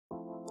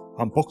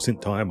Unboxing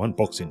time,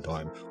 unboxing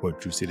time.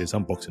 Won't you see this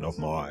unboxing of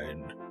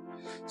mine?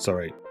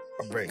 Sorry,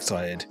 I'm very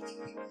excited.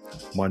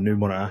 My new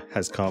monitor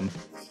has come.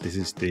 This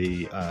is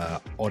the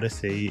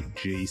Odyssey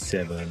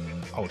G7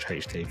 Ultra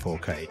HD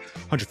 4K,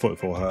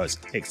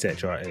 144Hz,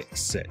 etc,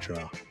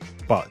 etc.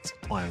 But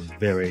I am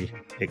very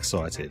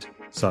excited.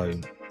 So,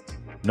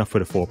 enough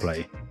with the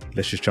foreplay.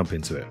 Let's just jump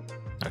into it.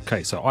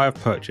 Okay, so I have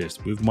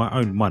purchased with my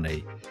own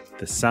money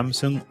the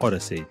Samsung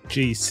Odyssey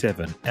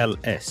G7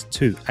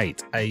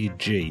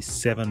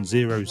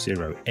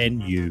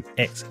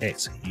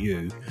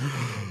 LS28AG700NUXXU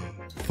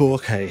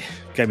 4K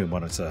gaming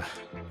monitor.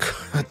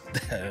 God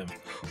damn,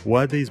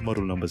 why do these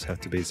model numbers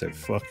have to be so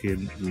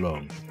fucking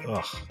long?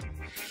 Ugh.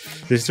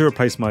 This is to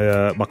replace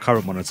my my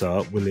current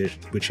monitor,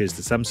 which is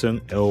the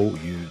Samsung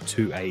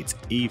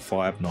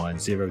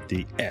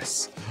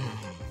LU28E590DS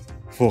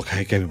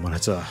 4K gaming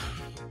monitor.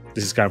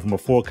 This is going from a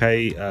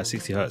 4K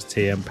 60Hz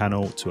TM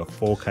panel to a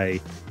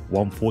 4K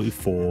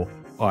 144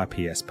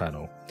 IPS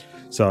panel.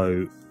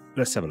 So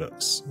let's have a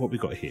look. What we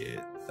got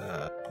here?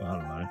 I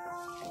don't know.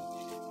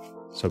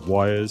 So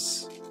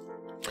wires.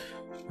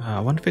 I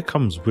wonder if it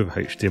comes with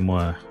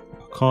HDMI. I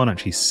can't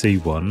actually see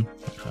one.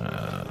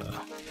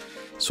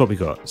 So what we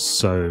got?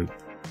 So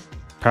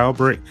power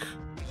brick,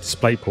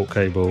 display port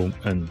cable,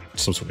 and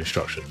some sort of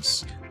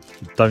instructions.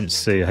 Don't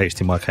see a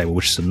HDMI cable,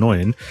 which is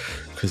annoying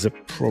because it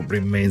probably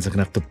means I'm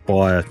gonna have to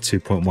buy a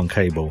 2.1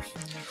 cable.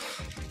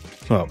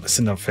 Well, that's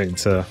another thing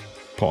to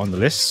put on the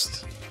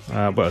list.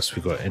 What else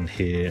we got in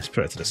here? Let's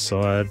put it to the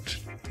side.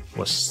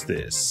 What's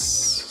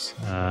this?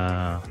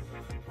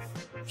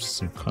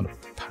 Some kind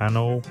of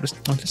panel. Let's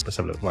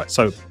have a look. Right,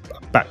 so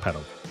back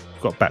panel.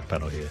 We've got a back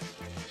panel here.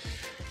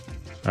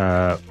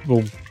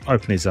 We'll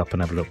open these up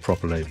and have a look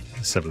properly.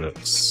 Let's have a look.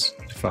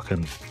 If I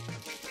can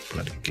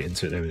bloody get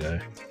into it. There we go.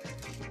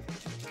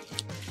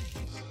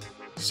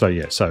 So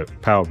yeah, so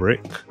power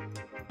brick,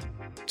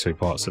 two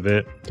parts of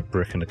it, the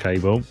brick and the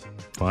cable,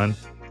 fine,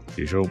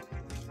 usual.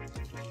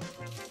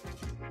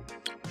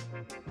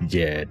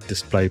 Yeah,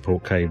 display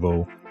port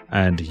cable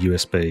and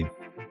USB.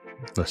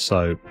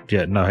 So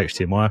yeah, no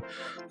HDMI.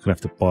 Gonna have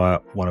to buy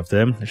one of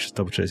them. Let's just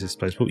double check this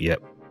display port.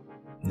 Yep.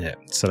 Yeah,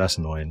 so that's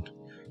annoying.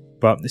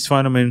 But it's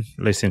fine, I mean,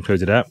 at least they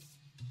included that.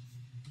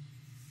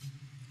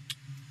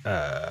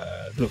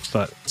 Looks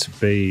like to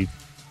be,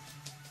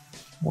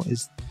 what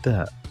is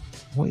that?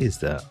 What is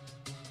that?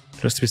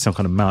 It looks to be some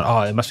kind of mount.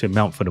 Oh, it must be a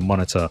mount for the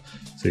monitor.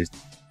 So you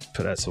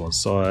put that to one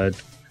side.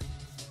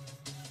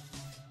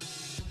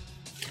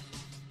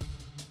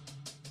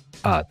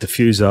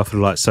 Diffuser for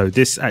the lights. So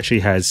this actually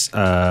has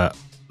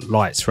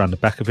lights around the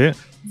back of it.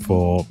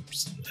 For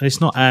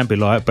it's not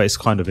ambient light, but it's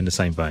kind of in the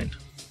same vein.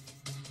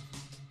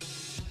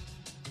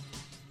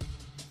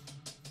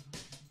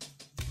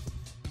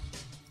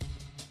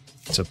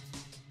 It's a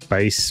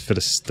base for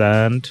the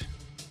stand.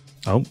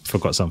 Oh,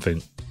 forgot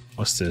something.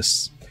 What's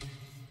this?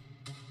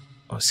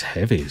 Oh, it's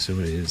heavy, so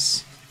it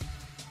is.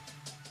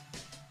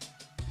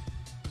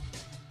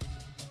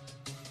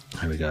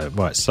 There we go.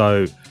 Right,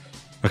 so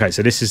okay,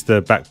 so this is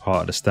the back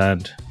part of the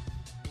stand.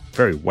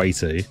 Very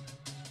weighty.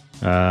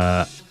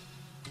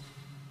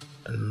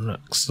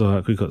 Looks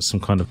like we've got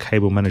some kind of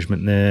cable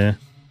management there.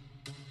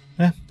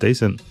 Yeah,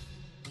 decent.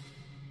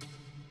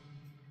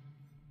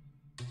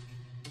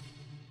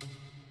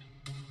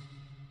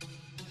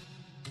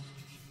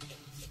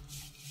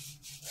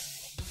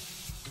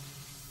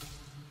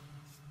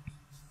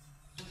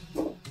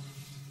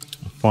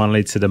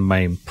 Finally to the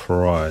main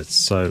prize.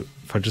 So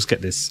if I just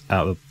get this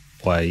out of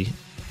the way.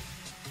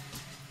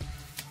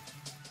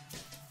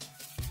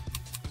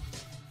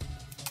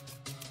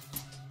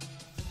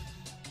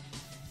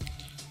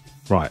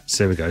 Right,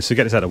 so there we go. So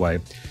get this out of the way.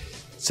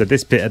 So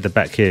this bit at the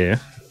back here,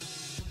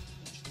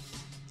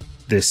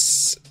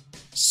 this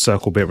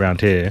circle bit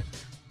around here,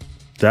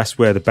 that's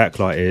where the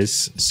backlight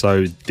is.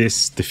 So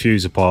this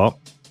diffuser part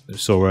we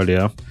saw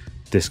earlier,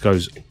 this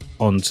goes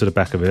onto the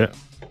back of it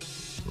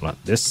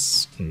like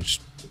this. And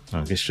just,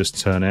 I guess just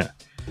turn it,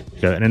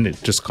 go, and then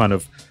it just kind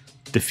of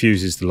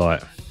diffuses the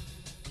light.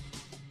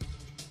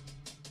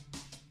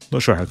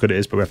 Not sure how good it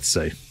is, but we have to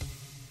see.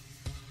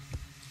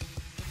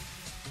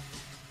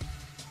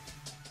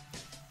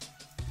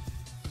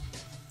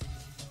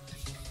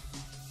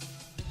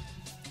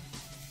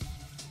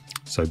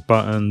 So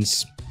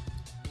buttons,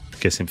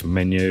 guessing for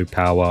menu,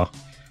 power.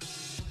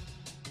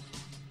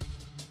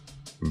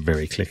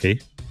 Very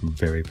clicky,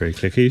 very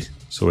clicky.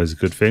 It's always a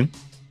good thing.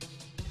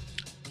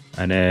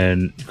 And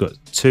then you've got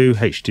two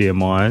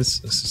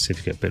HDMIs. Let's see if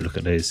you get a bit look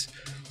at these.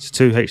 So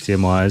two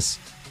HDMIs,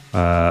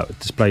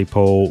 display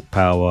port,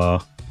 power,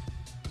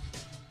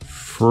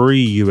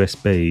 3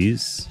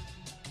 USBs,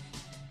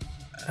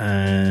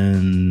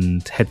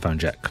 and headphone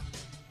jack.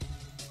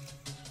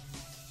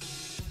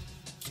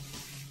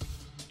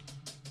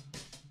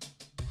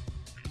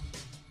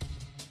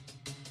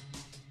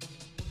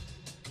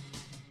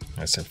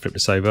 Let's flip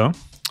this over.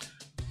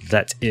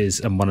 That is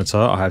a monitor.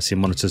 I have seen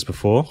monitors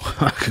before.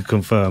 I can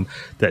confirm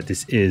that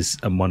this is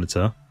a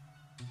monitor.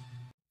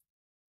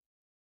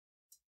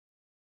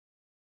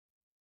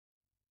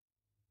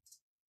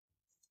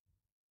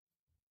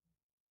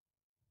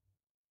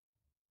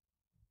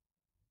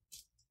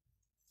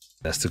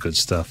 That's the good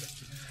stuff.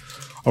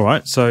 All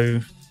right, so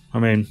I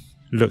mean,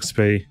 looks to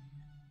be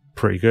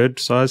pretty good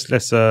size.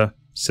 Let's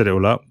set it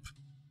all up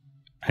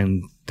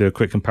and do a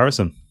quick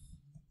comparison.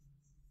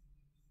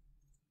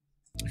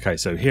 Okay,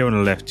 so here on the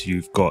left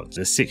you've got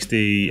the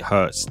 60Hz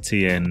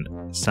TN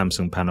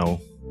Samsung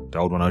panel, the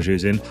old one I was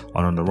using,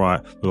 and on the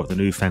right we've got the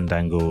new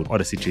fandangled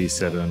Odyssey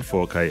G7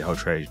 4K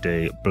Ultra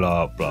HD,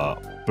 blah blah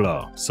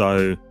blah.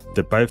 So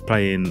they're both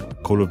playing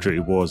Call of Duty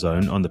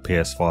Warzone on the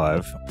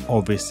PS5.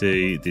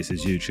 Obviously this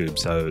is YouTube,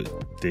 so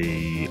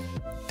the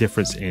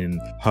difference in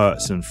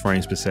hertz and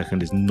frames per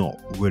second is not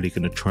really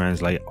going to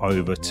translate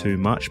over too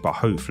much, but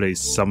hopefully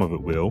some of it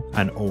will.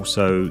 And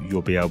also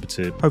you'll be able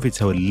to hopefully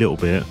tell a little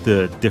bit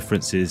the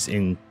differences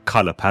in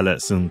color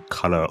palettes and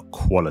color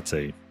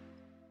quality.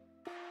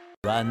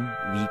 1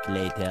 week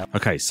later.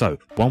 Okay, so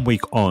 1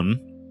 week on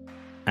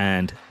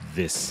and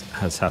this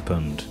has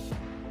happened.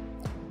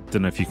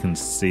 Don't know if you can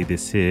see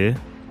this here,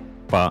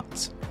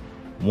 but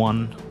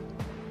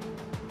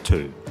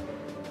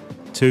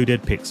two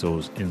dead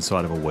pixels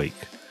inside of a week.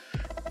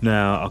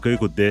 Now I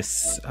googled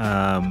this,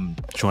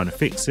 trying to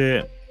fix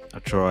it. I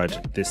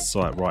tried this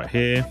site right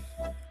here,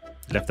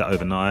 left that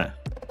overnight,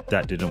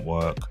 that didn't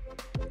work.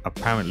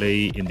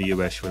 Apparently in the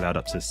US you're allowed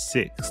up to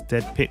 6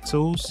 dead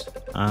pixels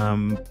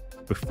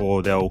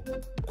before they'll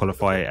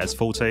qualify it as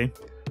faulty.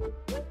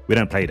 We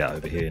don't play that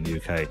over here in the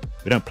UK.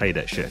 We don't play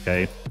that shit,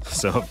 okay?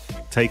 So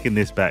I've taken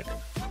this back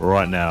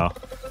right now,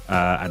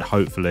 and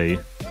hopefully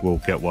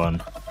we'll get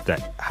one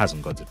that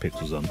hasn't got the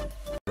pixels on.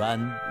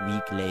 1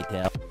 week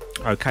later.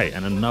 Okay,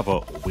 and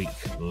another week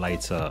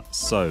later.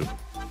 So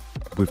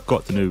we've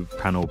got the new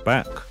panel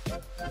back,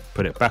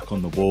 put it back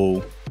on the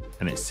wall,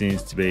 and it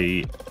seems to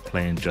be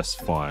playing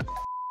just fine.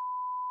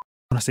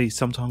 Honestly,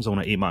 sometimes I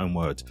want to eat my own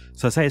words.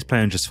 So I say it's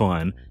playing just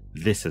fine.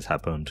 This has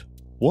happened.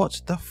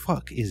 What the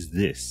fuck is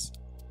this?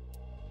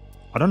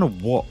 I don't know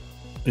what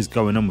is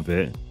going on with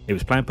it. It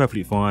was playing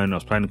perfectly fine. I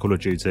was playing Call of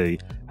Duty,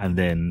 and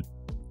then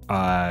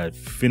I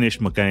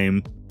finished my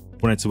game,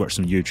 wanted to watch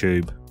some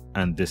YouTube,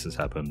 and this has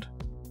happened.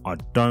 I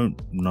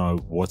don't know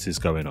what is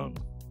going on.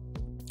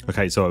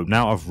 Okay, so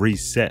now I've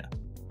reset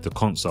the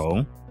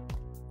console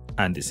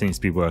and it seems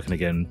to be working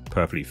again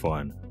perfectly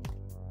fine.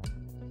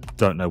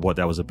 Don't know what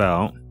that was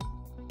about.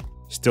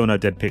 Still no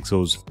dead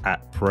pixels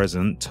at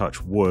present,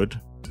 touch wood,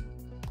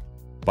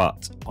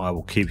 but I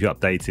will keep you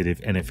updated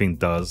if anything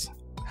does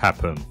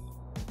happen.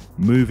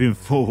 Moving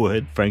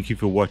forward, thank you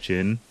for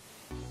watching.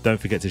 Don't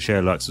forget to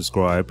share, like,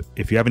 subscribe.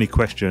 If you have any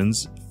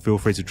questions, feel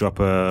free to drop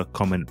a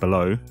comment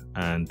below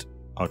and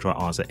I'll try to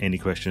answer any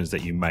questions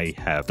that you may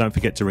have. Don't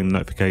forget to ring the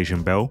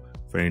notification bell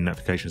for any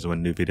notifications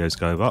when new videos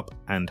go up,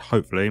 and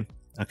hopefully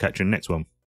I'll catch you in the next one.